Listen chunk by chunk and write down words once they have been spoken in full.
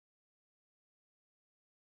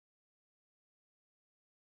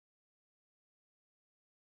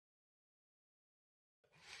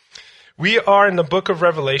We are in the book of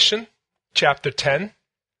Revelation, chapter 10.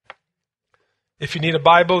 If you need a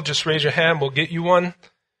Bible, just raise your hand. We'll get you one.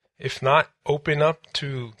 If not, open up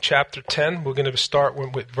to chapter 10. We're going to start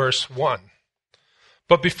with verse 1.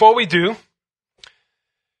 But before we do,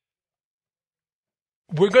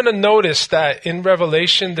 we're going to notice that in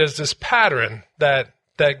Revelation, there's this pattern that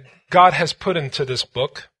God has put into this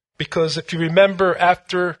book. Because if you remember,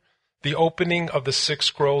 after the opening of the six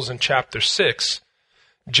scrolls in chapter 6,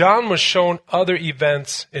 John was shown other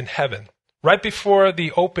events in heaven. Right before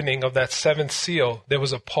the opening of that seventh seal, there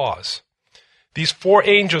was a pause. These four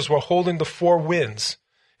angels were holding the four winds,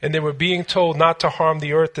 and they were being told not to harm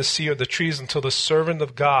the earth, the sea, or the trees until the servant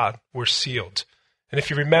of God were sealed. And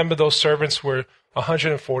if you remember, those servants were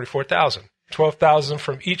 144,000, 12,000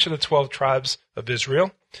 from each of the 12 tribes of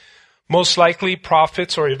Israel. Most likely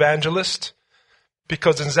prophets or evangelists,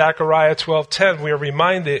 because in Zechariah 12:10 we are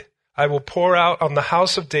reminded, I will pour out on the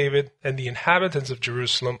house of David and the inhabitants of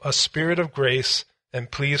Jerusalem a spirit of grace and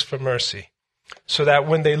pleas for mercy, so that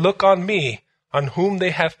when they look on me, on whom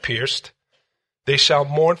they have pierced, they shall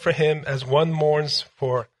mourn for him as one mourns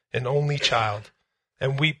for an only child,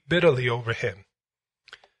 and weep bitterly over him,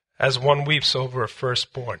 as one weeps over a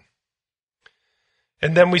firstborn.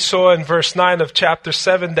 And then we saw in verse 9 of chapter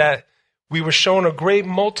 7 that we were shown a great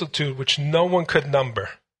multitude which no one could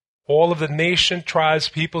number. All of the nation, tribes,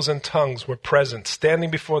 peoples, and tongues were present, standing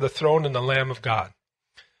before the throne and the Lamb of God.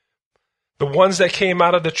 The ones that came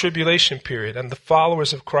out of the tribulation period and the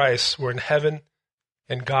followers of Christ were in heaven,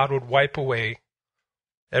 and God would wipe away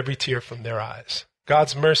every tear from their eyes.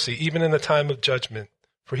 God's mercy, even in the time of judgment,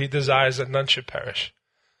 for he desires that none should perish.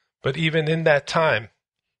 But even in that time,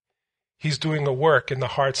 he's doing a work in the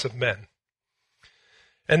hearts of men.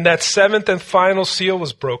 And that seventh and final seal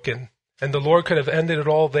was broken, and the Lord could have ended it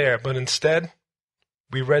all there, but instead,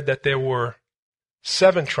 we read that there were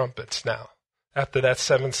 7 trumpets now, after that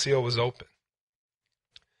seventh seal was opened.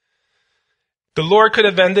 The Lord could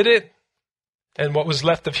have ended it, and what was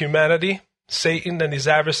left of humanity, Satan and his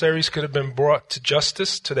adversaries, could have been brought to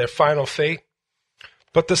justice, to their final fate.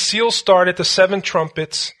 But the seal started, the 7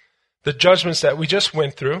 trumpets, the judgments that we just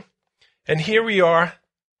went through, and here we are.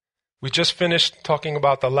 We just finished talking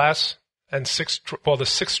about the the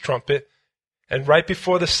sixth trumpet, and right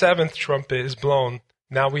before the 7th trumpet is blown,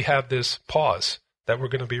 now we have this pause that we're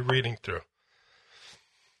going to be reading through.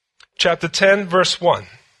 Chapter 10, verse 1.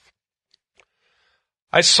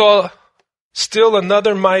 I saw still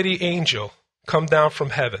another mighty angel come down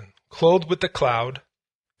from heaven, clothed with a cloud,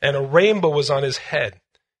 and a rainbow was on his head.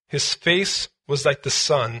 His face was like the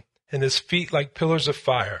sun, and his feet like pillars of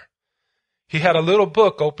fire. He had a little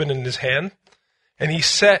book open in his hand, and he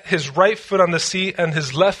set his right foot on the sea and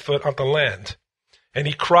his left foot on the land. And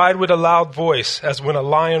he cried with a loud voice, as when a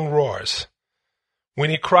lion roars. When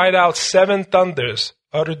he cried out, 7 thunders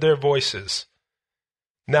uttered their voices.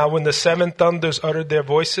 Now when the 7 thunders uttered their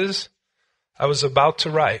voices, I was about to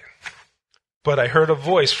write. But I heard a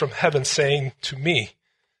voice from heaven saying to me,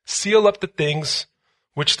 seal up the things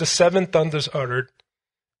which the 7 thunders uttered,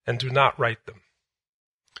 and do not write them.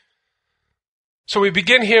 So we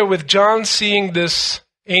begin here with John seeing this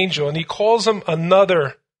angel, and he calls him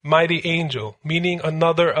another mighty angel, meaning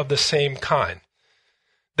another of the same kind.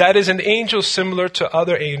 That is an angel similar to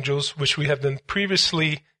other angels which we have been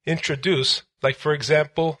previously introduced, like, for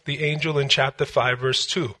example, the angel in chapter 5, verse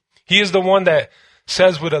 2. He is the one that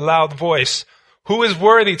says with a loud voice, who is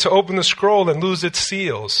worthy to open the scroll and loose its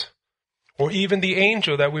seals? Or even the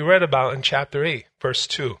angel that we read about in chapter 8, verse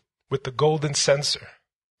 2, with the golden censer.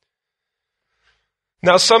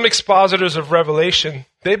 Now, some expositors of Revelation,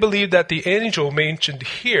 they believe that the angel mentioned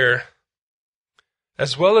here,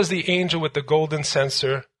 as well as the angel with the golden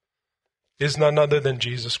censer, is none other than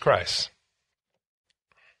Jesus Christ.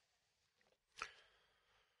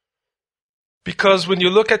 Because when you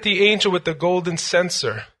look at the angel with the golden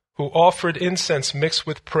censer, who offered incense mixed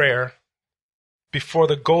with prayer before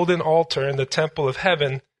the golden altar in the temple of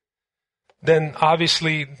heaven, then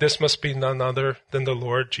obviously this must be none other than the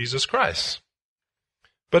Lord Jesus Christ.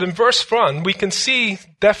 But in verse 1, we can see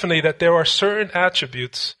definitely that there are certain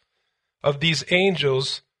attributes of these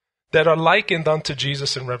angels that are likened unto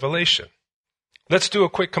Jesus in Revelation. Let's do a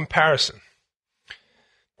quick comparison.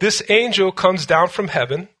 This angel comes down from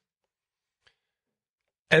heaven,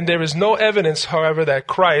 and there is no evidence, however, that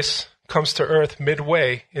Christ comes to earth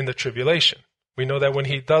midway in the tribulation. We know that when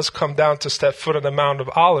he does come down to step foot on the Mount of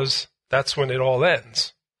Olives, that's when it all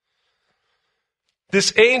ends.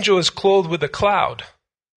 This angel is clothed with a cloud.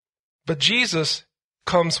 But Jesus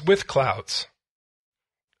comes with clouds.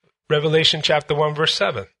 Revelation chapter 1, verse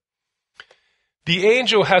 7. The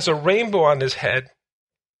angel has a rainbow on his head,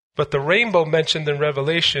 But the rainbow mentioned in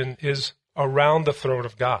Revelation is around the throne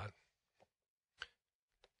of God.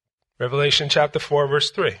 Revelation chapter 4,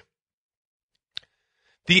 verse 3.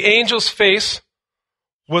 The angel's face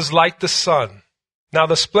was like the sun. Now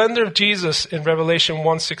the splendor of Jesus in Revelation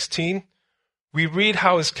 1:16, we read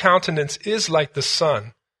how his countenance is like the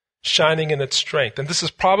sun, shining in its strength. And this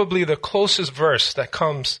is probably the closest verse that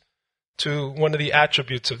comes to one of the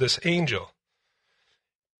attributes of this angel.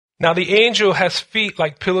 Now the angel has feet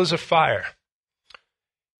like pillars of fire.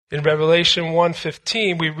 In Revelation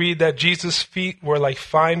 1:15, we read that Jesus' feet were like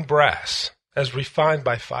fine brass, as refined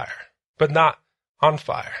by fire, but not on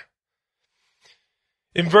fire.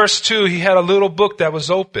 In verse 2, he had a little book that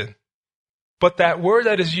was open, but that word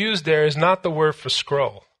that is used there is not the word for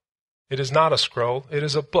scroll. It is not a scroll, it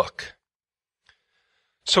is a book.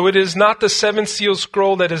 So it is not the seven seal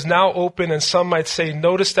scroll that is now open, and some might say,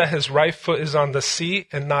 notice that his right foot is on the sea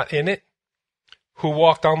and not in it. Who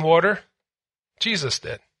walked on water? Jesus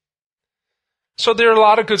did. So there are a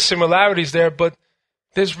lot of good similarities there, but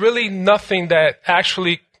there's really nothing that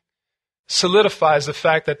actually solidifies the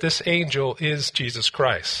fact that this angel is Jesus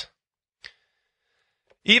Christ.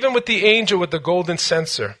 Even with the angel with the golden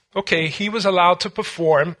censer, okay, he was allowed to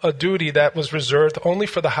perform a duty that was reserved only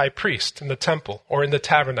for the high priest in the temple or in the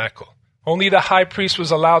tabernacle. Only the high priest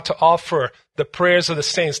was allowed to offer the prayers of the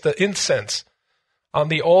saints, the incense, on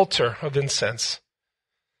the altar of incense.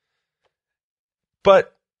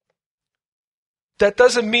 But that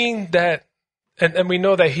doesn't mean that, and we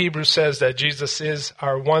know that Hebrews says that Jesus is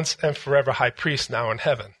our once and forever high priest now in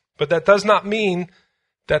heaven. But that does not mean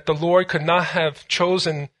that the Lord could not have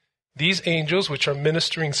chosen these angels, which are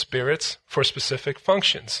ministering spirits, for specific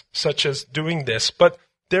functions, such as doing this. But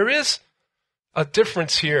there is a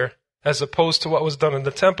difference here as opposed to what was done in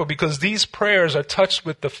the temple, because these prayers are touched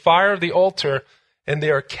with the fire of the altar and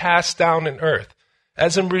they are cast down in earth,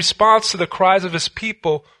 as in response to the cries of his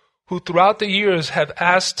people who throughout the years have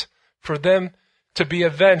asked for them to be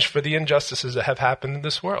avenged for the injustices that have happened in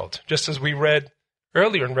this world. Just as we read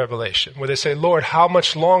earlier in Revelation, where they say, Lord, how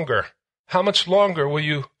much longer? How much longer will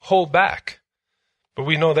you hold back? But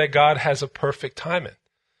we know that God has a perfect timing.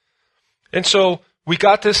 And so we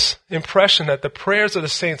got this impression that the prayers of the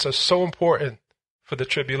saints are so important for the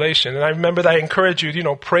tribulation. And I remember that I encourage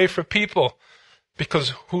you, pray for people,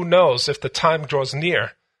 because who knows if the time draws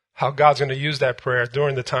near how God's going to use that prayer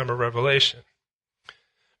during the time of revelation.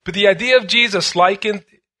 But the idea of Jesus likened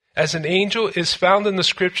as an angel is found in the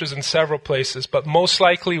scriptures in several places, but most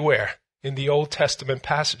likely where? In the Old Testament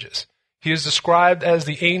passages. He is described as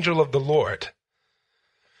the angel of the Lord.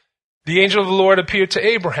 The angel of the Lord appeared to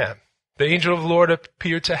Abraham. The angel of the Lord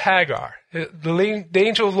appeared to Hagar. The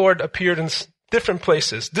angel of the Lord appeared in different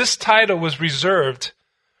places. This title was reserved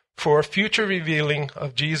for a future revealing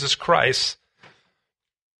of Jesus Christ,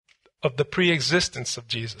 of the pre-existence of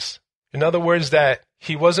Jesus. In other words, that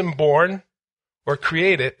he wasn't born or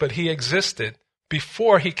created, but he existed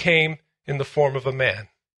before he came in the form of a man.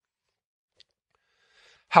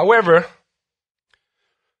 However,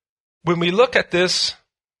 when we look at this,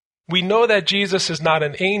 we know that Jesus is not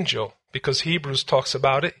an angel, because Hebrews talks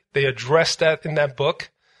about it. They addressed that in that book,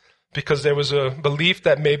 because there was a belief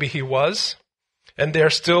that maybe he was. And there are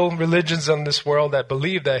still religions in this world that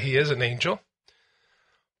believe that he is an angel.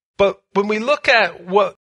 But when we look at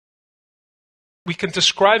what we can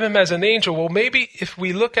describe him as an angel, well, maybe if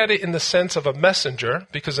we look at it in the sense of a messenger,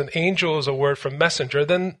 because an angel is a word for messenger,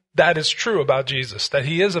 then that is true about Jesus, that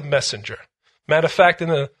he is a messenger. Matter of fact, in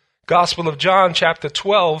the Gospel of John, chapter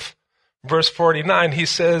 12, verse 49, he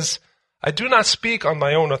says, I do not speak on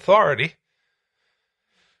my own authority.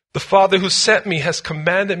 The Father who sent me has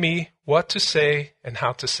commanded me what to say and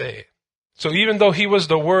how to say it. So even though he was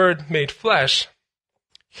the Word made flesh,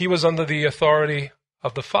 he was under the authority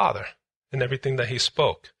of the Father in everything that he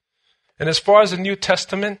spoke. And as far as the New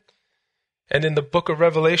Testament and in the book of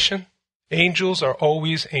Revelation, angels are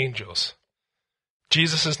always angels.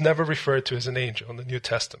 Jesus is never referred to as an angel in the New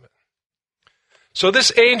Testament. So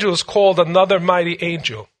this angel is called another mighty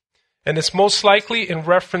angel. And it's most likely in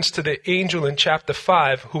reference to the angel in chapter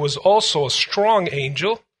 5, who was also a strong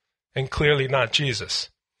angel and clearly not Jesus.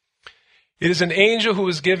 It is an angel who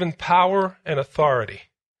is given power and authority.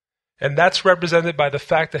 And that's represented by the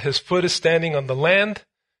fact that his foot is standing on the land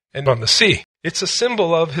and on the sea. It's a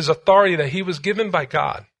symbol of his authority that he was given by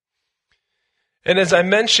God. And as I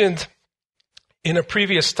mentioned in a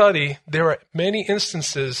previous study, there are many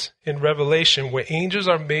instances in Revelation where angels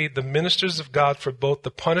are made the ministers of God for both the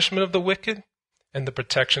punishment of the wicked and the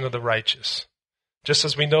protection of the righteous. Just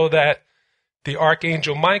as we know that the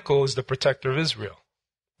archangel Michael is the protector of Israel.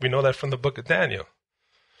 We know that from the book of Daniel.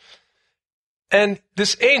 And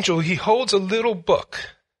this angel, he holds a little book.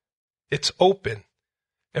 It's open.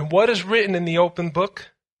 And what is written in the open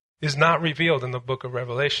book is not revealed in the book of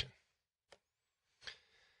Revelation.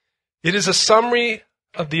 It is a summary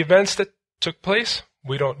of the events that took place.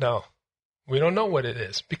 We don't know. We don't know what it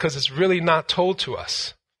is because it's really not told to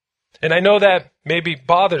us. And I know that maybe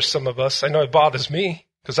bothers some of us. I know it bothers me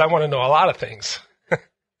because I want to know a lot of things.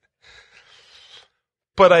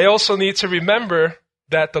 But I also need to remember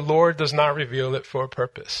that the Lord does not reveal it for a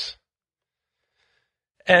purpose.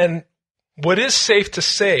 And what is safe to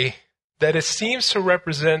say that it seems to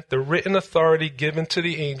represent the written authority given to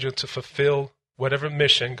the angel to fulfill whatever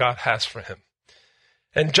mission God has for him.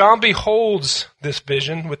 And John beholds this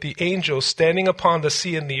vision with the angel standing upon the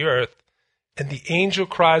sea and the earth, and the angel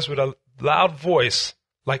cries with a loud voice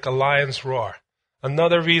like a lion's roar.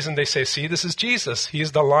 Another reason they say, see, this is Jesus. He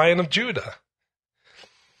is the Lion of Judah.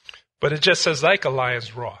 But it just says like a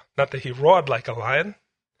lion's roar, not that he roared like a lion.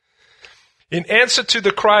 In answer to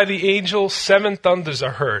the cry of the angel, 7 thunders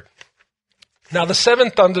are heard. Now the 7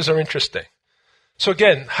 thunders are interesting. So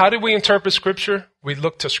again, how do we interpret Scripture? We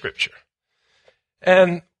look to Scripture.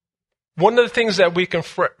 And one of the things that we can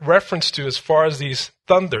reference to as far as these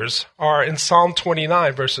thunders are in Psalm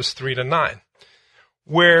 29, verses 3 to 9,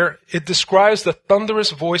 where it describes the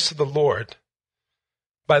thunderous voice of the Lord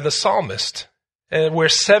by the psalmist, and where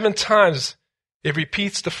 7 times it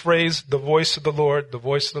repeats the phrase, the voice of the Lord, the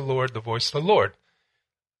voice of the Lord, the voice of the Lord.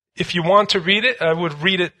 If you want to read it, I would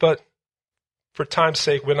read it, but for time's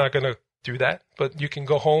sake, we're not going to do that. But you can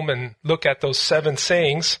go home and look at those 7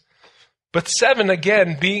 sayings. But 7,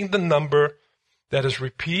 again, being the number that is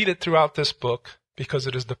repeated throughout this book because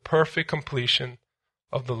it is the perfect completion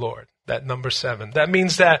of the Lord, that number 7. That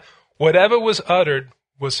means that whatever was uttered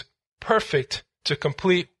was perfect to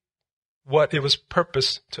complete what it was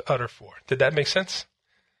purposed to utter for. Did that make sense?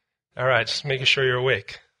 All right, just making sure you're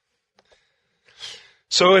awake.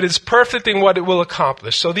 So it is perfect in what it will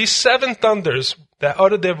accomplish. So these 7 thunders that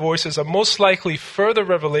uttered their voices are most likely further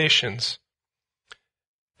revelations.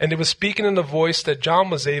 And it was speaking in a voice that John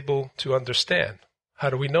was able to understand. How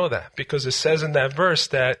do we know that? Because it says in that verse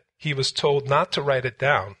that he was told not to write it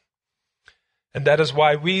down. And that is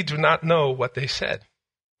why we do not know what they said.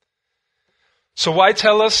 So why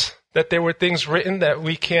tell us that there were things written that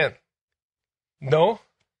we can't know?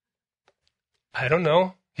 I don't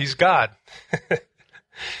know. He's God.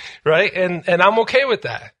 Right? And I'm okay with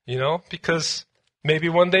that, because maybe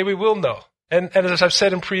one day we will know. And as I've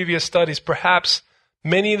said in previous studies, perhaps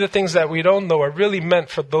many of the things that we don't know are really meant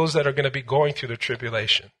for those that are going to be going through the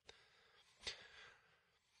tribulation.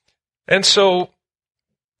 And so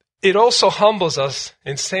it also humbles us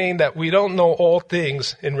in saying that we don't know all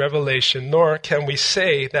things in Revelation, nor can we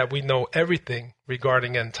say that we know everything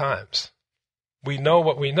regarding end times. We know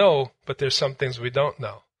what we know, but there's some things we don't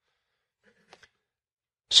know.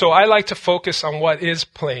 So I like to focus on what is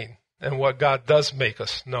plain and what God does make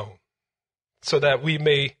us know, so that we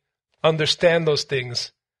may understand those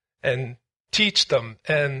things and teach them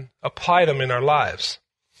and apply them in our lives.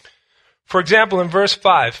 For example, in verse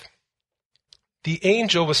 5, the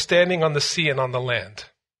angel was standing on the sea and on the land.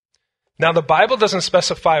 Now, the Bible doesn't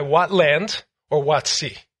specify what land or what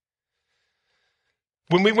sea.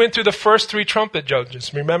 When we went through the first 3 trumpet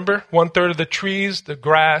judgments, remember? 1/3 of the trees, the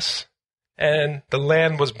grass, and the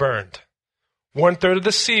land was burned. 1/3 of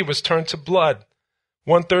the sea was turned to blood.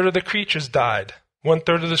 1/3 of the creatures died.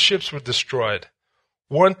 1/3 of the ships were destroyed.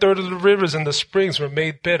 1/3 of the rivers and the springs were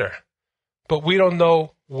made bitter. But we don't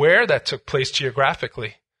know where that took place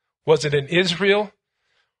geographically. Was it in Israel?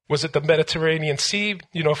 Was it the Mediterranean Sea?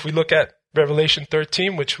 If we look at Revelation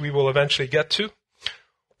 13, which we will eventually get to,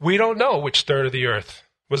 we don't know which third of the earth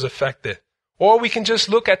was affected. Or we can just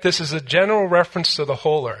look at this as a general reference to the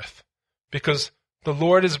whole earth, because the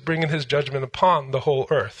Lord is bringing his judgment upon the whole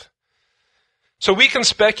earth. So we can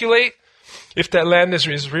speculate if that land is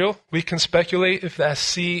Israel. We can speculate if that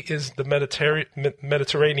sea is the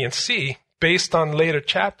Mediterranean Sea, based on later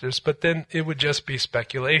chapters, but then it would just be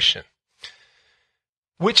speculation,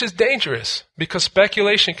 which is dangerous because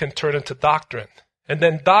speculation can turn into doctrine. And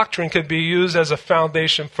then doctrine can be used as a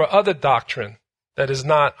foundation for other doctrine that is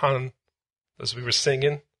not on, as we were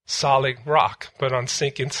singing, solid rock, but on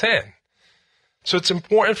sinking sand. So it's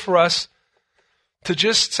important for us to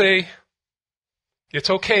just say, it's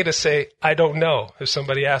okay to say, I don't know. If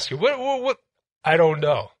somebody asks you, what? I don't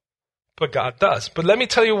know. But God does. But let me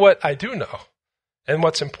tell you what I do know and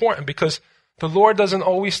what's important, because the Lord doesn't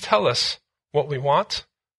always tell us what we want,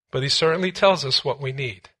 but he certainly tells us what we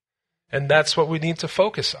need. And that's what we need to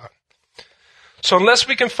focus on. So unless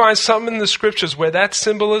we can find something in the scriptures where that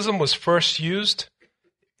symbolism was first used,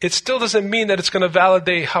 it still doesn't mean that it's going to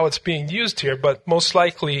validate how it's being used here, but most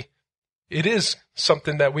likely it is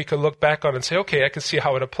something that we could look back on and say, okay, I can see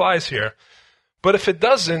how it applies here. But if it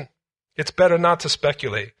doesn't, it's better not to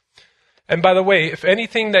speculate. And by the way, if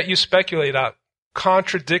anything that you speculate out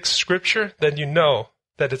contradicts Scripture, then you know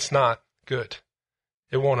that it's not good.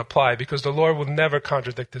 It won't apply because the Lord will never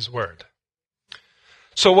contradict His word.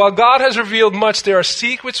 So while God has revealed much, there are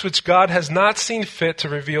secrets which God has not seen fit to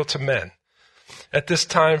reveal to men at this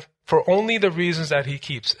time for only the reasons that He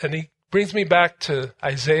keeps. And He brings me back to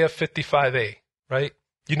Isaiah 55:8, right?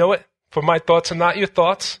 You know what? For my thoughts are not your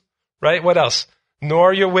thoughts, right? What else?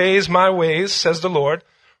 Nor your ways my ways, says the Lord.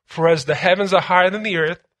 For as the heavens are higher than the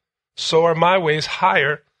earth, so are my ways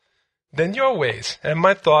higher than your ways, and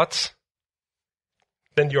my thoughts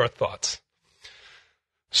than your thoughts.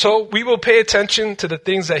 So we will pay attention to the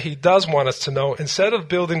things that He does want us to know instead of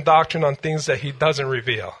building doctrine on things that He doesn't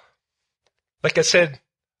reveal. Like I said,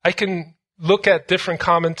 I can look at different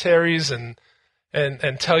commentaries and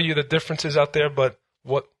tell you the differences out there, but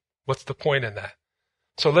what's the point in that?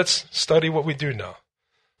 So let's study what we do know.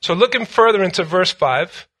 So looking further into verse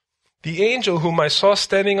 5, the angel whom I saw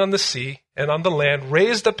standing on the sea and on the land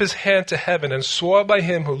raised up his hand to heaven and swore by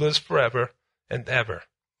Him who lives forever and ever,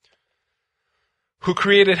 who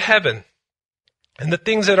created heaven and the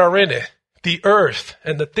things that are in it, the earth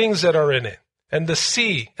and the things that are in it, and the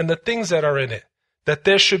sea and the things that are in it, that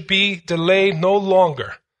there should be delay no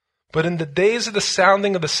longer. But in the days of the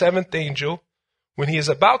sounding of the seventh angel, when he is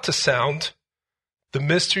about to sound, the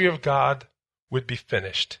mystery of God would be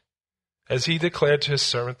finished, as He declared to His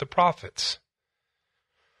servant the prophets.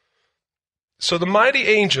 So the mighty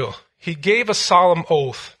angel, he gave a solemn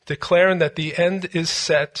oath, declaring that the end is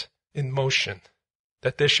set in motion,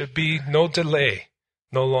 that there should be no delay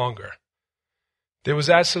no longer. There was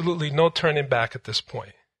absolutely no turning back at this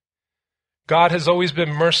point. God has always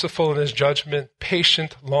been merciful in His judgment,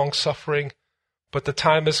 patient, long-suffering, but the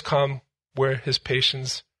time has come where His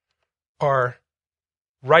patience are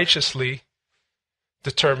righteously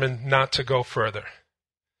determined not to go further.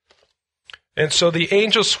 And so the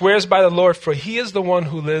angel swears by the Lord, for He is the one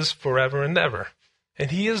who lives forever and ever.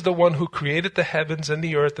 And He is the one who created the heavens and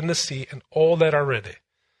the earth and the sea and all that are in it.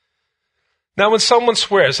 Now when someone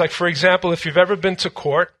swears, like for example, if you've ever been to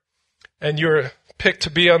court and you're picked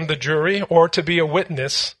to be on the jury or to be a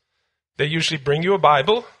witness, they usually bring you a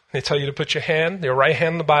Bible. They tell you to put your right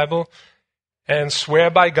hand in the Bible and swear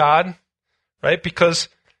by God, right? Because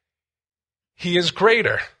He is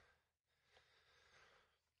greater.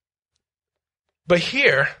 But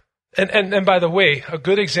here, and by the way, a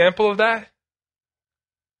good example of that,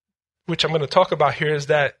 which I'm going to talk about here, is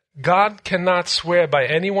that God cannot swear by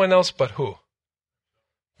anyone else but who?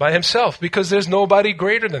 By Himself, because there's nobody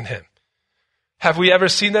greater than Him. Have we ever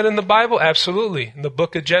seen that in the Bible? Absolutely. In the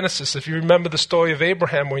book of Genesis, if you remember the story of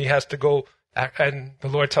Abraham where he has to go and the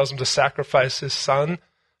Lord tells him to sacrifice his son,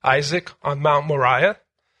 Isaac, on Mount Moriah.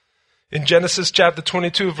 In Genesis chapter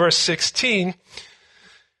 22, verse 16,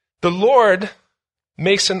 the Lord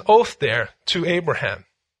makes an oath there to Abraham.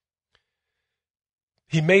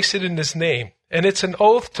 He makes it in His name. And it's an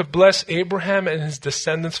oath to bless Abraham and his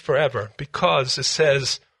descendants forever, because it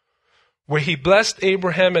says, where He blessed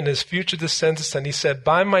Abraham and his future descendants, and He said,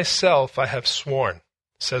 by myself I have sworn,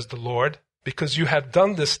 says the Lord, because you have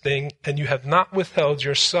done this thing, and you have not withheld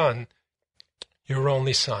your son, your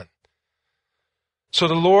only son. So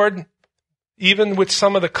the Lord, even with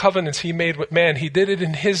some of the covenants He made with man, He did it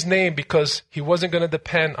in His name because He wasn't going to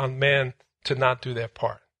depend on man to not do their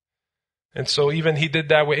part. And so even He did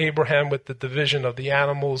that with Abraham with the division of the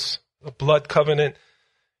animals, the blood covenant,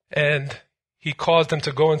 and He caused them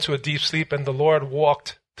to go into a deep sleep, and the Lord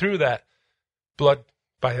walked through that blood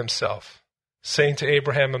by Himself, saying to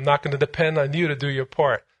Abraham, I'm not going to depend on you to do your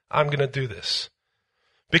part. I'm going to do this.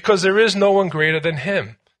 Because there is no one greater than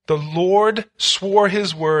Him. The Lord swore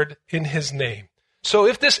His word in His name. So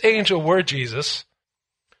if this angel were Jesus,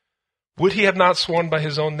 would He have not sworn by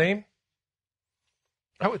His own name?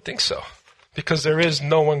 I would think so, because there is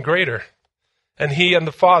no one greater, and He and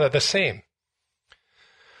the Father the same.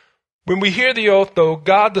 When we hear the oath, though,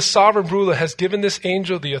 God, the sovereign ruler, has given this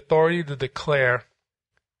angel the authority to declare,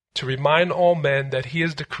 to remind all men that He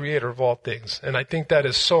is the creator of all things. And I think that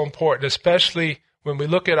is so important, especially when we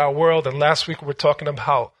look at our world. And last week we were talking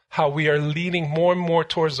about how we are leaning more and more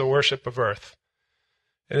towards the worship of earth.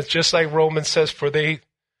 And it's just like Romans says, for they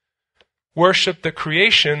worship the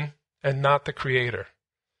creation and not the Creator.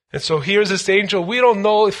 And so here's this angel. We don't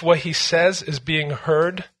know if what he says is being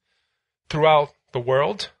heard throughout the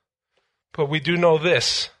world. But we do know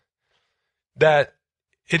this, that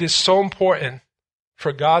it is so important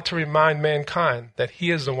for God to remind mankind that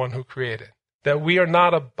he is the one who created, that we are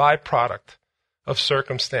not a byproduct of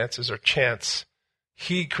circumstances or chance.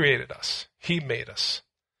 He created us. He made us.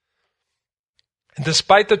 And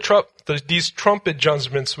despite these trumpet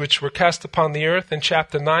judgments which were cast upon the earth, in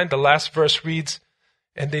chapter 9, the last verse reads,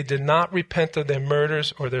 "And they did not repent of their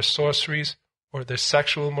murders or their sorceries or their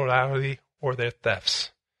sexual immorality or their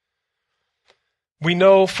thefts." We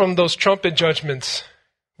know from those trumpet judgments,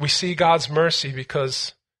 we see God's mercy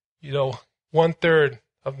because, 1/3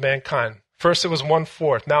 of mankind. First it was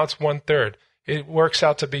 1/4, now it's 1/3. It works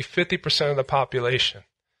out to be 50% of the population.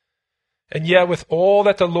 And yet with all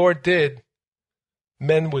that the Lord did,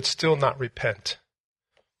 men would still not repent.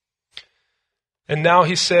 And now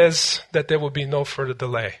he says that there will be no further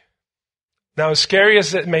delay. Now, as scary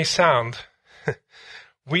as it may sound,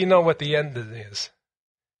 we know what the end is.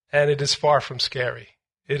 And it is far from scary.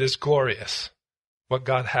 It is glorious, what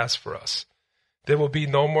God has for us. There will be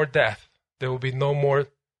no more death. There will be no more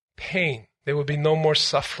pain. There will be no more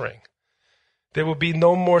suffering. There will be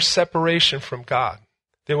no more separation from God.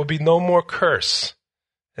 There will be no more curse.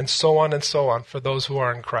 And so on for those who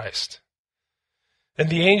are in Christ. And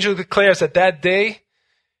the angel declares that that day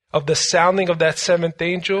of the sounding of that seventh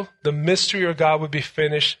angel, the mystery of God would be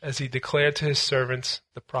finished as he declared to his servants,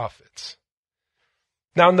 the prophets.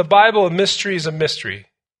 Now in the Bible, a mystery is a mystery.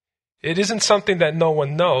 It isn't something that no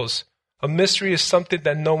one knows. A mystery is something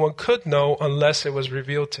that no one could know unless it was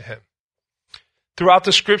revealed to him. Throughout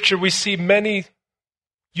the scripture, we see many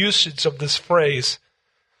usage of this phrase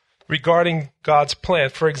regarding God's plan.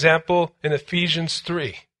 For example, in Ephesians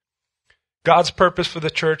 3, God's purpose for the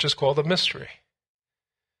church is called a mystery.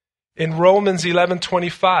 In Romans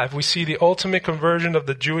 11:25, we see the ultimate conversion of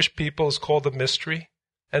the Jewish people is called a mystery,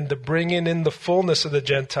 and the bringing in the fullness of the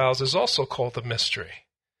Gentiles is also called a mystery.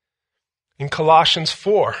 In Colossians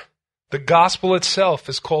 4, the gospel itself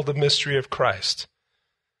is called the mystery of Christ.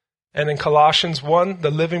 And in Colossians 1, the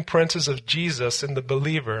living presence of Jesus in the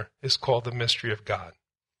believer is called the mystery of God.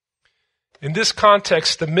 In this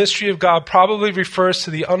context, the mystery of God probably refers to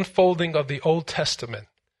the unfolding of the Old Testament,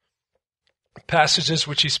 passages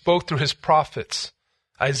which he spoke through his prophets,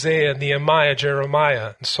 Isaiah, Nehemiah,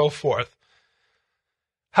 Jeremiah, and so forth.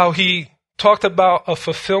 How he talked about a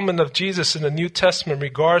fulfillment of Jesus in the New Testament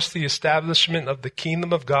regards to the establishment of the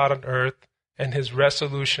kingdom of God on earth and his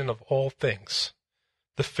resolution of all things,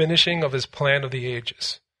 the finishing of his plan of the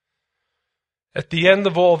ages. At the end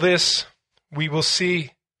of all this, we will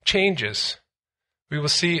see changes. We will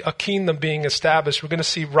see a kingdom being established. We're going to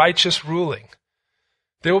see righteous ruling.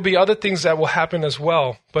 There will be other things that will happen as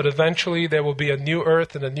well, but eventually there will be a new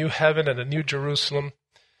earth and a new heaven and a new Jerusalem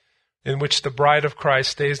in which the bride of Christ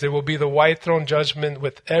stays. There will be the white throne judgment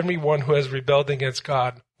with everyone who has rebelled against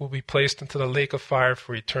God will be placed into the lake of fire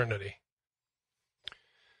for eternity.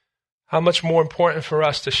 How much more important for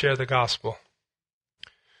us to share the gospel.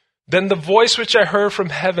 Then the voice which I heard from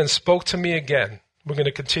heaven spoke to me again. We're going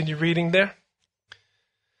to continue reading there.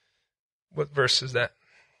 What verse is that?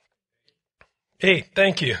 8,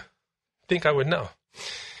 thank you. I think I would know.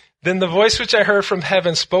 Then the voice which I heard from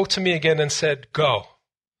heaven spoke to me again and said, "Go,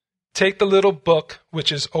 take the little book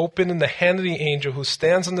which is open in the hand of the angel who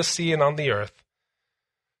stands on the sea and on the earth."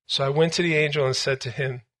 So I went to the angel and said to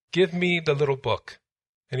him, "Give me the little book."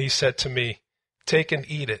 And he said to me, "Take and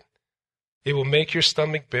eat it. It will make your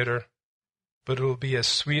stomach bitter, but it will be as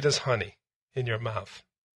sweet as honey in your mouth."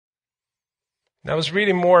 And I was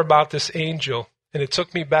reading more about this angel, and it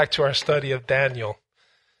took me back to our study of Daniel,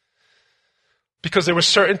 because there were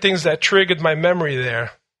certain things that triggered my memory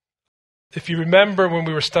there. If you remember when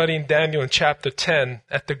we were studying Daniel in chapter 10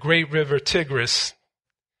 at the great river Tigris,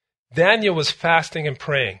 Daniel was fasting and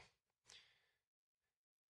praying.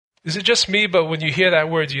 Is it just me, but when you hear that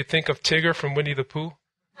word, do you think of Tigger from Winnie the Pooh?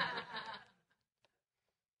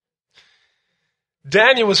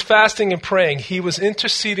 Daniel was fasting and praying. He was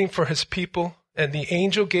interceding for his people, and the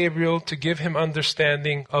angel Gabriel to give him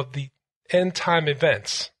understanding of the end time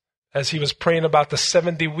events as he was praying about the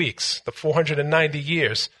 70 weeks, the 490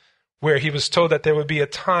 years, where he was told that there would be a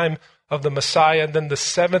time of the Messiah, and then the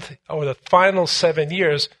seventh or the final 7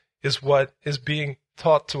 years is what is being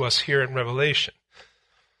taught to us here in Revelation.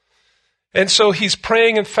 And so he's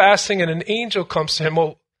praying and fasting, and an angel comes to him.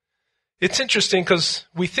 Well, it's interesting because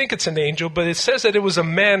we think it's an angel, but it says that it was a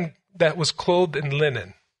man that was clothed in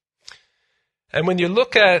linen. And when you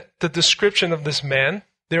look at the description of this man,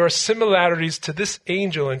 there are similarities to this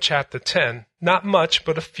angel in chapter 10. Not much,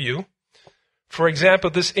 but a few. For example,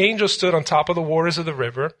 this angel stood on top of the waters of the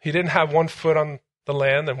river. He didn't have 1 foot on the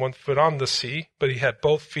land and 1 foot on the sea, but he had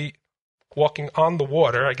both feet walking on the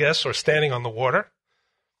water, I guess, or standing on the water.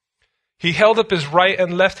 He held up his right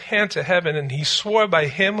and left hand to heaven, and he swore by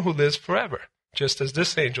him who lives forever, just as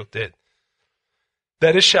this angel did,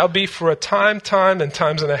 that it shall be for a time, and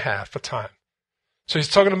times and a half, a time. So he's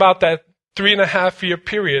talking about that 3.5-year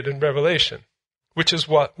period in Revelation, which is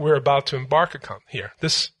what we're about to embark upon here.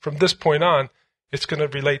 From this point on, it's going to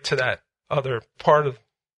relate to that other part of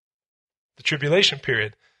the tribulation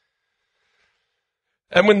period.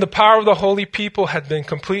 And when the power of the holy people had been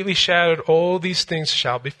completely shattered, all these things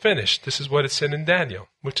shall be finished. This is what it said in Daniel,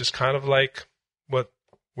 which is kind of like what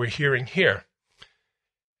we're hearing here.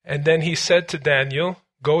 And then he said to Daniel,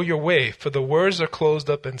 go your way, for the words are closed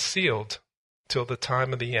up and sealed till the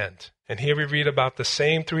time of the end. And here we read about the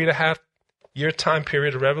same 3.5-year time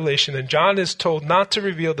period of Revelation, and John is told not to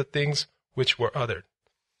reveal the things which were uttered.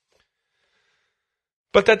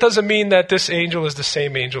 But that doesn't mean that this angel is the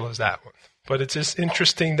same angel as that one. But it's just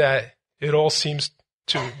interesting that it all seems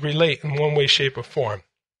to relate in one way, shape, or form.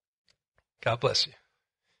 God bless you.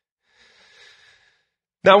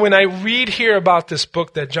 Now, when I read here about this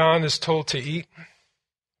book that John is told to eat,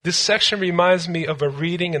 this section reminds me of a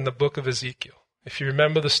reading in the book of Ezekiel. If you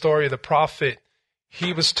remember the story of the prophet,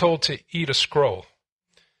 he was told to eat a scroll.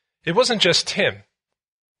 It wasn't just him.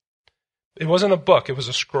 It wasn't a book, it was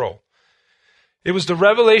a scroll. It was the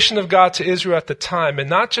revelation of God to Israel at the time, and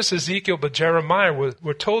not just Ezekiel, but Jeremiah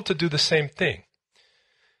were told to do the same thing.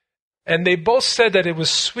 And they both said that it was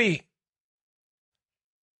sweet,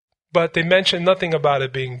 but they mentioned nothing about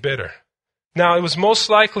it being bitter. Now, it was most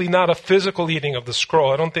likely not a physical eating of the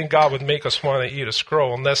scroll. I don't think God would make us want to eat a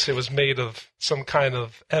scroll unless it was made of some kind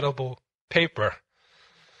of edible paper.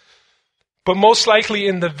 But most likely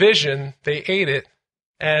in the vision, they ate it,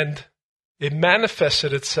 and it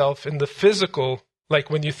manifested itself in the physical, like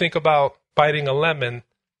when you think about biting a lemon,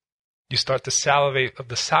 you start to salivate of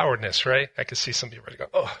the sourness, right? I can see some people already go,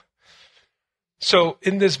 oh. So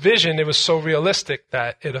in this vision, it was so realistic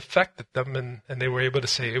that it affected them, and they were able to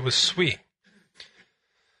say it was sweet.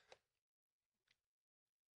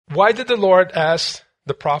 Why did the Lord ask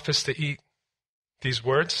the prophets to eat these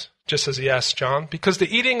words, just as he asked John? Because the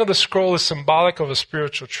eating of the scroll is symbolic of a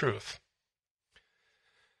spiritual truth.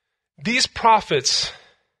 These prophets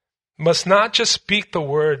must not just speak the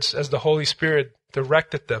words as the Holy Spirit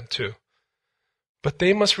directed them to, but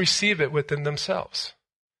they must receive it within themselves.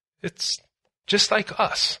 It's just like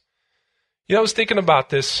us. You know, I was thinking about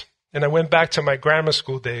this, and I went back to my grammar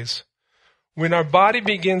school days. When our body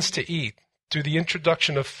begins to eat through the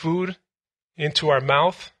introduction of food into our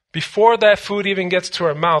mouth, before that food even gets to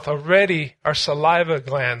our mouth, already our saliva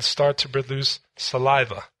glands start to produce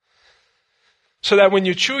saliva. So that when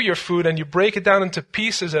you chew your food and you break it down into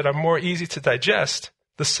pieces that are more easy to digest,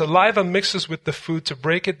 the saliva mixes with the food to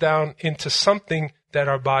break it down into something that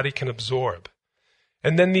our body can absorb.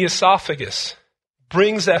 And then the esophagus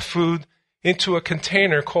brings that food into a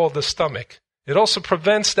container called the stomach. It also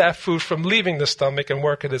prevents that food from leaving the stomach and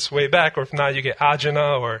working its way back, or if not, you get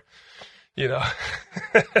agina or,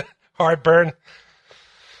 heartburn.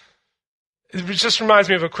 It just reminds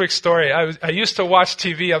me of a quick story. I used to watch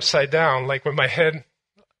TV upside down, like with my head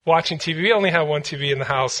watching TV. We only have one TV in the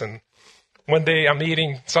house, and one day I'm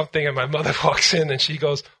eating something and my mother walks in and she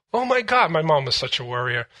goes, oh my God, my mom was such a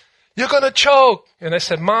worrier. You're going to choke. And I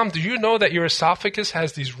said, Mom, do you know that your esophagus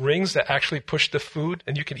has these rings that actually push the food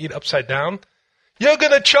and you can eat upside down? You're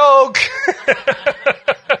going to choke.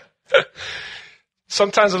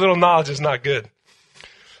 Sometimes a little knowledge is not good.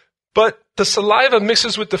 But the saliva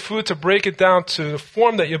mixes with the food to break it down to the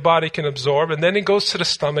form that your body can absorb, and then it goes to the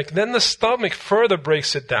stomach. Then the stomach further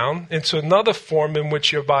breaks it down into another form in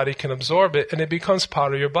which your body can absorb it, and it becomes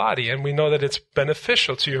part of your body, and we know that it's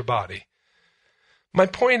beneficial to your body. My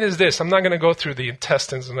point is this. I'm not going to go through the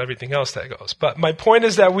intestines and everything else that goes, but my point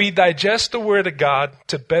is that we digest the Word of God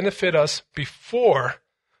to benefit us before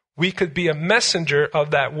we could be a messenger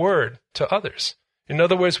of that Word to others. In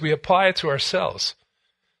other words, we apply it to ourselves,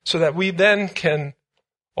 so that we then can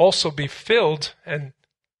also be filled and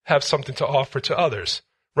have something to offer to others,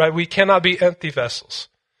 right? We cannot be empty vessels.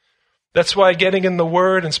 That's why getting in the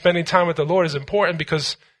Word and spending time with the Lord is important,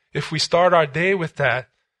 because if we start our day with that,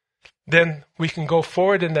 then we can go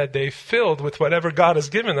forward in that day filled with whatever God has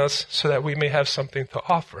given us so that we may have something to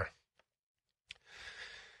offer.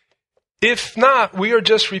 If not, we are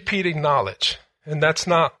just repeating knowledge, and that's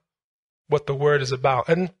not what the Word is about.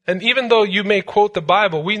 And even though you may quote the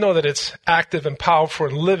Bible, we know that it's active and powerful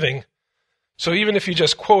and living. So even if you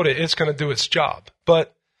just quote it, it's going to do its job.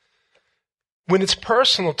 But when it's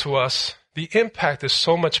personal to us, the impact is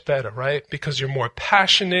so much better, right? Because you're more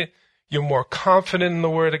passionate, you're more confident in the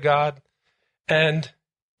Word of God, and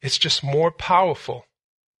it's just more powerful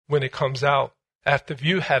when it comes out after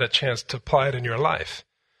you had a chance to apply it in your life.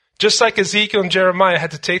 Just like Ezekiel and Jeremiah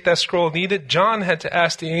had to take that scroll and eat it, John had to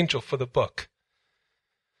ask the angel for the book.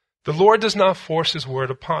 The Lord does not force his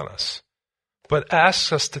word upon us, but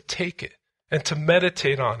asks us to take it and to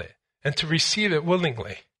meditate on it and to receive it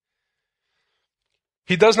willingly.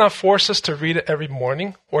 He does not force us to read it every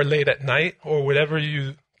morning or late at night or whenever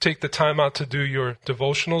you take the time out to do your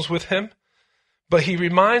devotionals with him, but he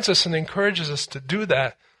reminds us and encourages us to do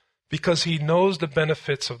that because he knows the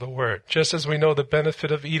benefits of the word, just as we know the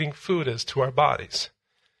benefit of eating food is to our bodies.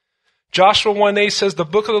 Joshua 1:8 says, "The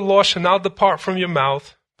book of the law shall not depart from your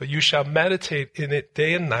mouth, but you shall meditate in it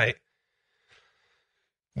day and night,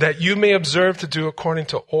 that you may observe to do according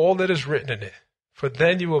to all that is written in it. For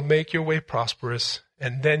then you will make your way prosperous,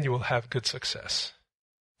 and then you will have good success."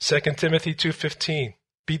 2 Timothy 2:15,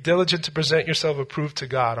 "Be diligent to present yourself approved to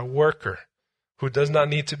God, a worker who does not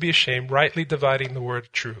need to be ashamed, rightly dividing the word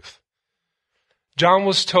of truth." John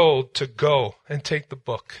was told to go and take the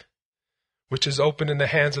book, which is open in the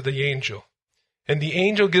hands of the angel. And the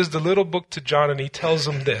angel gives the little book to John, and he tells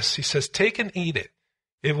him this. He says, "Take and eat it.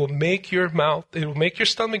 It will make your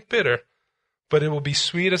stomach bitter, but it will be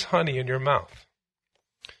sweet as honey in your mouth."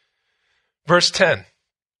 Verse 10,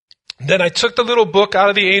 "Then I took the little book out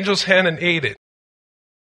of the angel's hand and ate it.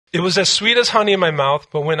 It was as sweet as honey in my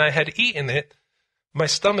mouth, but when I had eaten it, my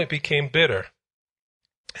stomach became bitter.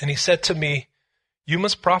 And he said to me, 'You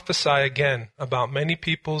must prophesy again about many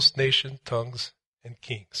peoples, nations, tongues, and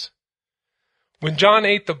kings.'" When John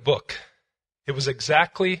ate the book, it was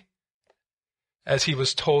exactly as he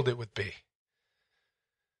was told it would be.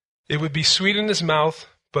 It would be sweet in his mouth,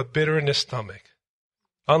 but bitter in his stomach.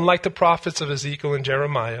 Unlike the prophets of Ezekiel and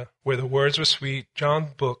Jeremiah, where the words were sweet,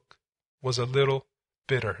 John's book was a little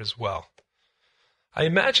bitter as well. I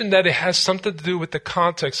imagine that it has something to do with the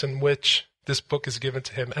context in which this book is given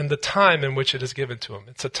to him and the time in which it is given to him.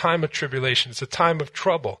 It's a time of tribulation. It's a time of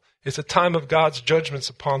trouble. It's a time of God's judgments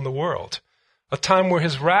upon the world. A time where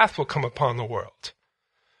his wrath will come upon the world,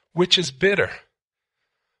 which is bitter.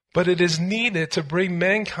 But it is needed to bring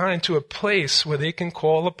mankind to a place where they can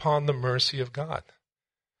call upon the mercy of God.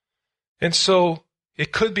 And so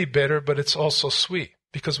it could be bitter, but it's also sweet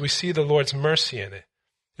because we see the Lord's mercy in it.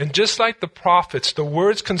 And just like the prophets, the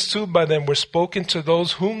words consumed by them were spoken to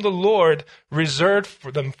those whom the Lord reserved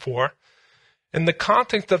for them for. And the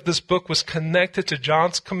context of this book was connected to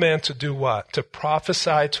John's command to do what? To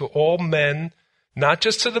prophesy to all men, not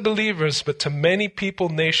just to the believers, but to many people,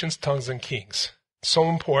 nations, tongues, and kings. So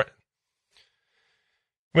important.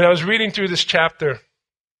 When I was reading through this chapter,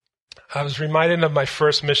 I was reminded of my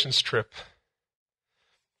first missions trip.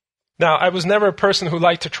 Now, I was never a person who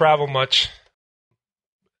liked to travel much.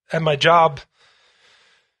 At my job,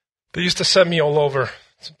 they used to send me all over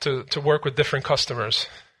to work with different customers.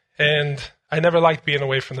 And I never liked being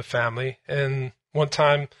away from the family. And one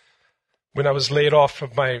time, when I was laid off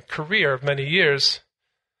from my career of many years,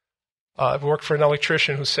 I worked for an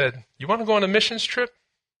electrician who said, "You want to go on a missions trip?"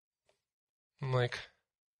 I'm like,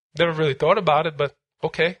 never really thought about it, but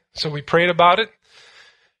okay. So we prayed about it.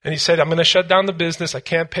 And he said, "I'm going to shut down the business. I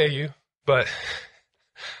can't pay you, but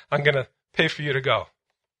I'm going to pay for you to go."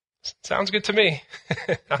 Sounds good to me.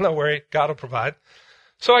 I'm not worried. God will provide.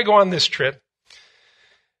 So I go on this trip.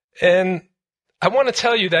 And I want to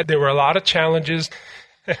tell you that there were a lot of challenges.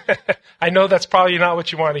 I know that's probably not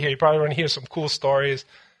what you want to hear. You probably want to hear some cool stories.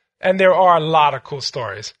 And there are a lot of cool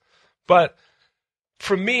stories. But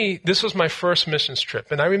for me, this was my first missions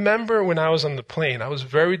trip. And I remember when I was on the plane, I was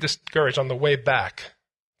very discouraged on the way back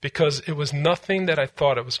because it was nothing that I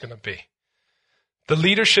thought it was going to be. The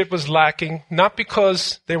leadership was lacking, not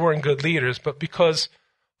because they weren't good leaders, but because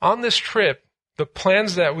on this trip, the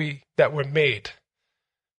plans that were made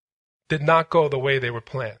did not go the way they were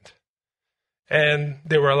planned. And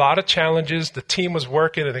there were a lot of challenges. The team was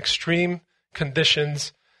working in extreme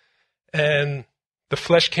conditions, and the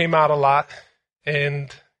flesh came out a lot.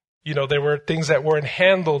 And, there were things that weren't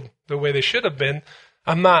handled the way they should have been.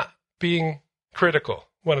 I'm not being critical.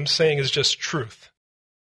 What I'm saying is just truth.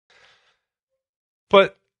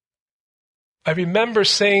 But I remember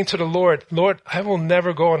saying to the Lord, "Lord, I will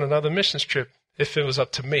never go on another missions trip if it was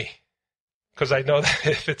up to me." Because I know that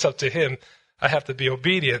if it's up to him, I have to be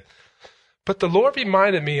obedient. But the Lord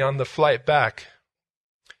reminded me on the flight back,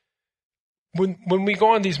 when we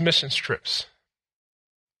go on these missions trips,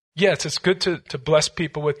 yes, it's good to bless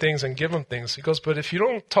people with things and give them things. He goes, but if you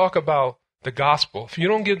don't talk about the gospel, if you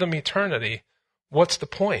don't give them eternity, what's the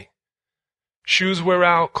point? Shoes wear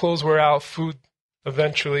out, clothes wear out, food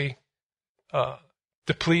eventually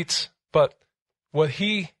depletes, but what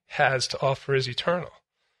he has to offer is eternal.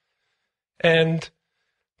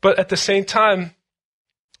 But at the same time,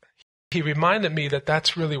 he reminded me that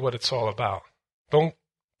that's really what it's all about.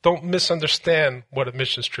 Don't misunderstand what a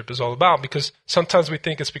missions trip is all about, because sometimes we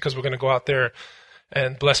think it's because we're going to go out there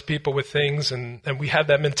and bless people with things, and we have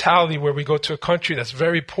that mentality where we go to a country that's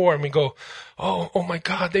very poor and we go, oh my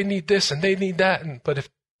God, they need this and they need that. But if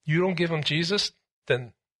you don't give them Jesus,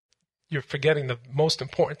 then you're forgetting the most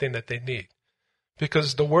important thing that they need.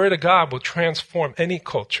 Because the Word of God will transform any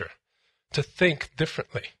culture to think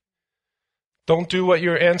differently. Don't do what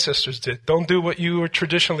your ancestors did. Don't do what you were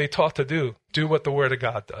traditionally taught to do. Do what the Word of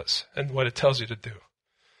God does and what it tells you to do.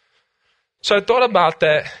 So I thought about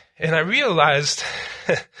that, and I realized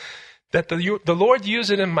that the Lord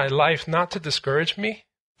used it in my life not to discourage me,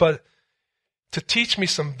 but to teach me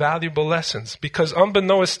some valuable lessons. Because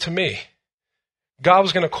unbeknownst to me, God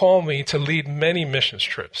was going to call me to lead many missions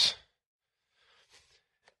trips.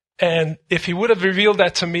 And if he would have revealed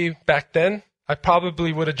that to me back then, I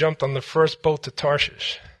probably would have jumped on the first boat to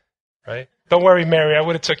Tarshish, right? Don't worry, Mary, I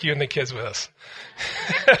would have took you and the kids with us.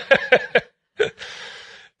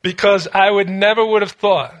 Because I never would have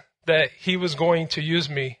thought that he was going to use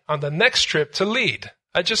me on the next trip to lead.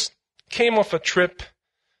 I just came off a trip.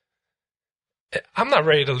 I'm not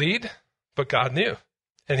ready to lead, but God knew.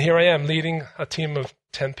 And here I am leading a team of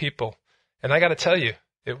 10 people. And I got to tell you,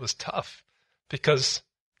 it was tough because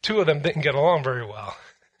 2 of them didn't get along very well.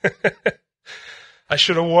 I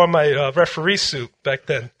should have worn my referee suit back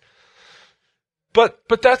then. But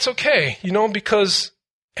that's okay, because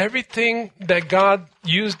everything that God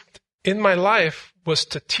used in my life was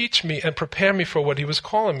to teach me and prepare me for what he was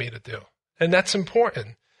calling me to do. And that's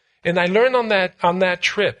important. And I learned on that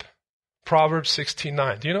trip, Proverbs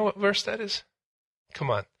 16:9. Do you know what verse that is? Come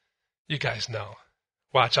on. You guys know.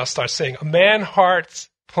 Watch, I'll start saying, a man's heart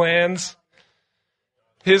plans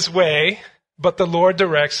his way, but the Lord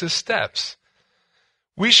directs his steps.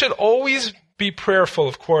 We should always be prayerful,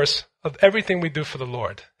 of course, of everything we do for the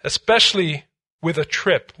Lord, especially with a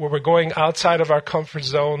trip where we're going outside of our comfort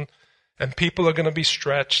zone and people are going to be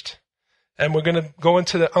stretched and we're going to go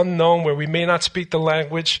into the unknown where we may not speak the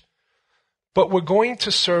language, but we're going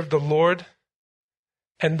to serve the Lord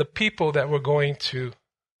and the people that we're going to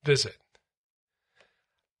visit.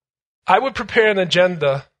 I would prepare an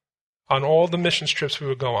agenda on all the mission trips we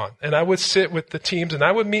would go on, and I would sit with the teams and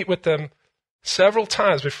I would meet with them several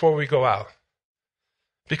times before we go out,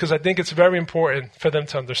 because I think it's very important for them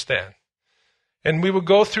to understand. And we would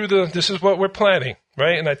go through this is what we're planning,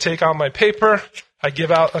 right? And I take out my paper, I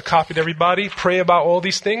give out a copy to everybody, pray about all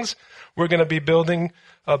these things. We're going to be building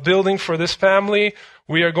a building for this family.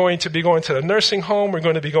 We are going to be going to the nursing home. We're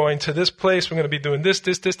going to be going to this place. We're going to be doing this.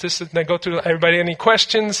 And I go through everybody, any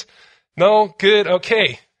questions? No? Good?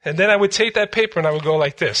 Okay. And then I would take that paper and I would go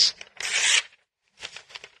like this.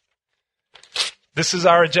 This is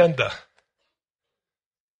our agenda.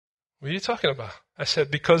 What are you talking about? I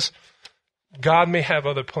said, because God may have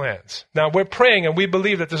other plans. Now, we're praying and we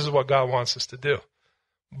believe that this is what God wants us to do.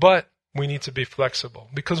 But we need to be flexible.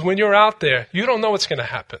 Because when you're out there, you don't know what's going to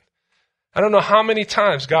happen. I don't know how many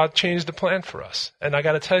times God changed the plan for us. And I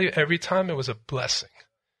got to tell you, every time it was a blessing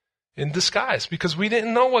in disguise, because we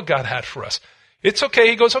didn't know what God had for us. It's okay.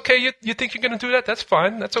 He goes, okay, you think you're going to do that? That's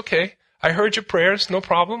fine. That's okay. I heard your prayers. No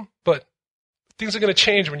problem. But things are going to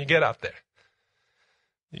change when you get out there.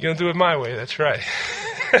 You're going to do it my way. That's right.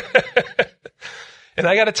 And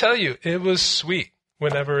I got to tell you, it was sweet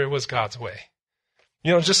whenever it was God's way.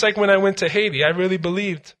 Just like when I went to Haiti, I really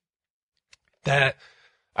believed that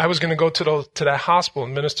I was going to go to that hospital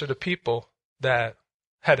and minister to people that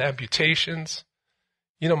had amputations.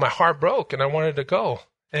 My heart broke and I wanted to go.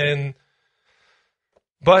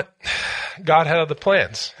 But God had other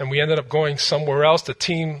plans, and we ended up going somewhere else. The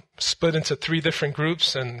team split into 3 different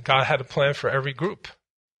groups, and God had a plan for every group.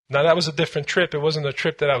 Now, that was a different trip. It wasn't a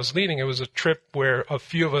trip that I was leading. It was a trip where a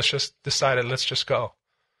few of us just decided, let's just go.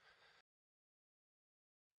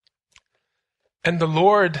 And the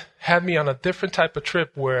Lord had me on a different type of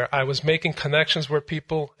trip where I was making connections with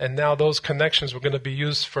people, and now those connections were going to be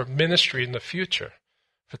used for ministry in the future,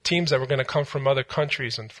 for teams that were going to come from other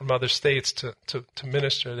countries and from other states to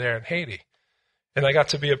minister there in Haiti. And I got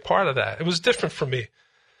to be a part of that. It was different for me.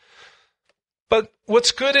 But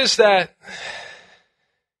what's good is that,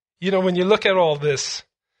 when you look at all this,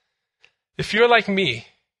 if you're like me,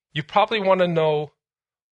 you probably want to know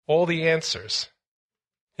all the answers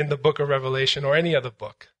in the book of Revelation or any other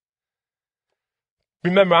book.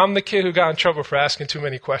 Remember, I'm the kid who got in trouble for asking too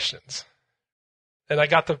many questions. And I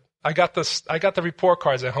got the report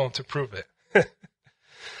cards at home to prove it.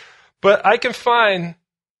 But I can find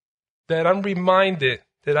that I'm reminded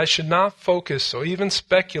that I should not focus or even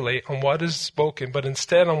speculate on what is spoken, but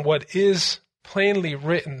instead on what is plainly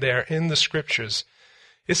written there in the scriptures.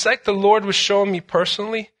 It's like the Lord was showing me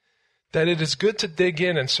personally that it is good to dig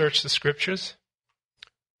in and search the scriptures.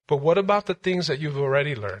 But what about the things that you've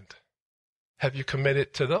already learned? Have you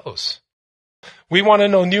committed to those? We want to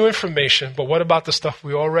know new information, but what about the stuff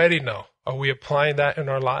we already know? Are we applying that in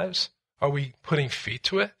our lives? Are we putting feet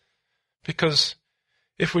to it? Because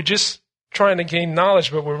if we're just trying to gain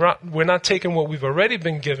knowledge, but we're not taking what we've already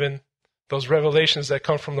been given, those revelations that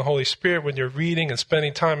come from the Holy Spirit when you're reading and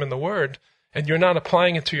spending time in the Word, and you're not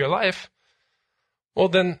applying it to your life, well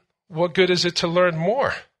then, what good is it to learn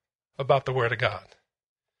more about the Word of God?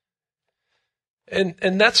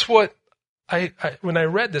 And that's what when I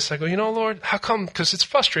read this, I go, Lord, how come? Because it's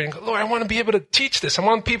frustrating. Lord, I want to be able to teach this. I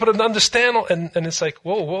want people to understand. And it's like,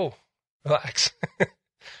 whoa, relax.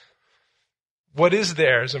 What is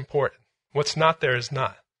there is important. What's not there is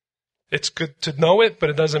not. It's good to know it, but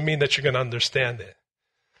it doesn't mean that you're going to understand it.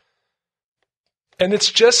 And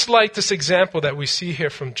it's just like this example that we see here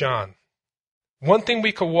from John. One thing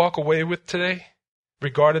we could walk away with today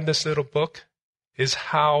regarding this little book is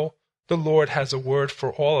how the Lord has a word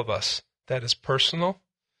for all of us that is personal,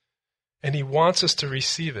 and he wants us to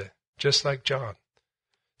receive it, just like John.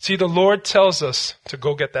 See, the Lord tells us to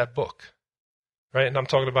go get that book, right? And I'm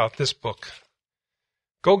talking about this book.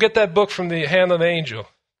 Go get that book from the hand of the angel,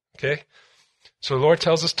 okay? So the Lord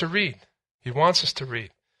tells us to read. He wants us to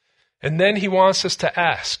read. And then he wants us to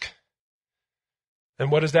ask. And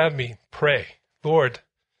what does that mean? Pray. Lord,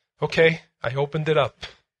 okay, I opened it up.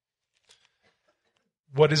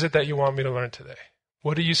 What is it that you want me to learn today?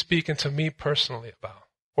 What are you speaking to me personally about?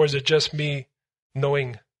 Or is it just me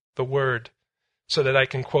knowing the word so that I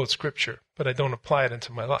can quote scripture, but I don't apply it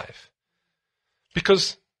into my life?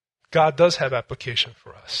 Because God does have application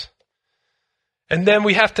for us. And then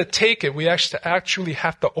we have to take it. We actually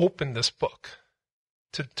have to open this book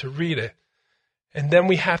to read it. And then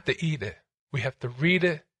we have to eat it. We have to read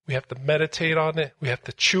it. We have to meditate on it. We have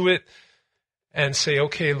to chew it and say,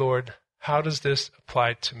 okay, Lord, how does this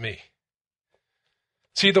apply to me?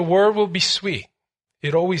 See, the word will be sweet.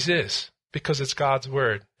 It always is, because it's God's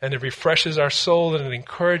word. And it refreshes our soul and it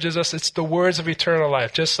encourages us. It's the words of eternal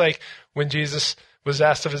life. Just like when Jesus was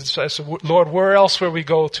asked of his disciples, Lord, where else will we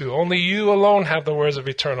go to? Only you alone have the words of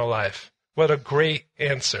eternal life. What a great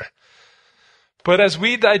answer. But as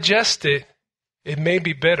we digest it, it may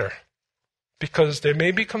be bitter, because there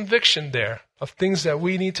may be conviction there of things that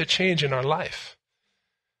we need to change in our life.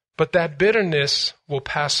 But that bitterness will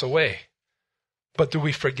pass away. But do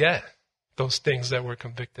we forget those things that we're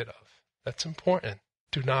convicted of? That's important.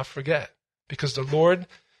 Do not forget, because the Lord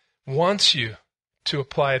wants you to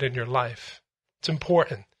apply it in your life. It's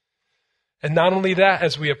important. And not only that,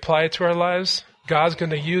 as we apply it to our lives, God's going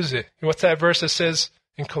to use it. What's that verse that says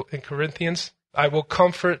in Corinthians? I will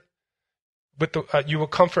comfort you will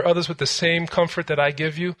comfort others with the same comfort that I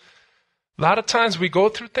give you. A lot of times we go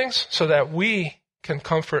through things so that we can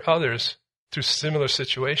comfort others through similar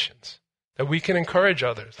situations, that we can encourage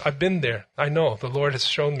others. I've been there. I know. The Lord has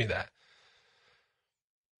shown me that.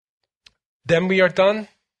 Then we are done?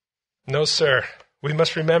 No, sir. We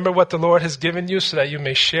must remember what the Lord has given you so that you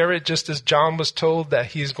may share it, just as John was told that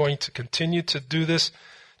he's going to continue to do this,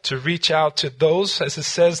 to reach out to those, as it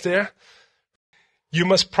says there. You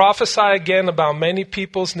must prophesy again about many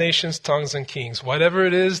peoples, nations, tongues, and kings. Whatever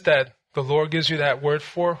it is that the Lord gives you that word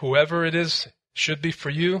for, whoever it is, should be for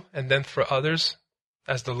you and then for others,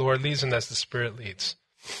 as the Lord leads and as the Spirit leads.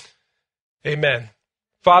 Amen.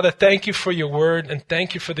 Father, thank you for your word, and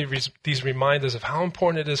thank you for these reminders of how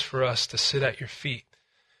important it is for us to sit at your feet.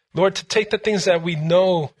 Lord, to take the things that we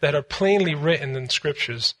know that are plainly written in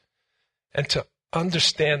scriptures and to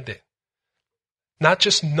understand it. Not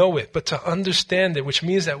just know it, but to understand it, which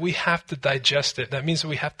means that we have to digest it. That means that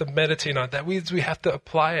we have to meditate on it. That means we have to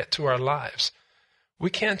apply it to our lives.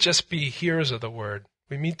 We can't just be hearers of the word.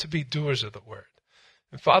 We need to be doers of the word.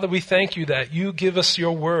 And Father, we thank you that you give us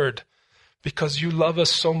your word because you love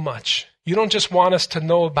us so much. You don't just want us to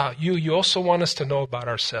know about you. You also want us to know about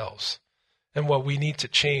ourselves and what we need to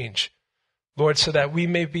change, Lord, so that we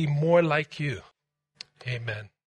may be more like you. Amen.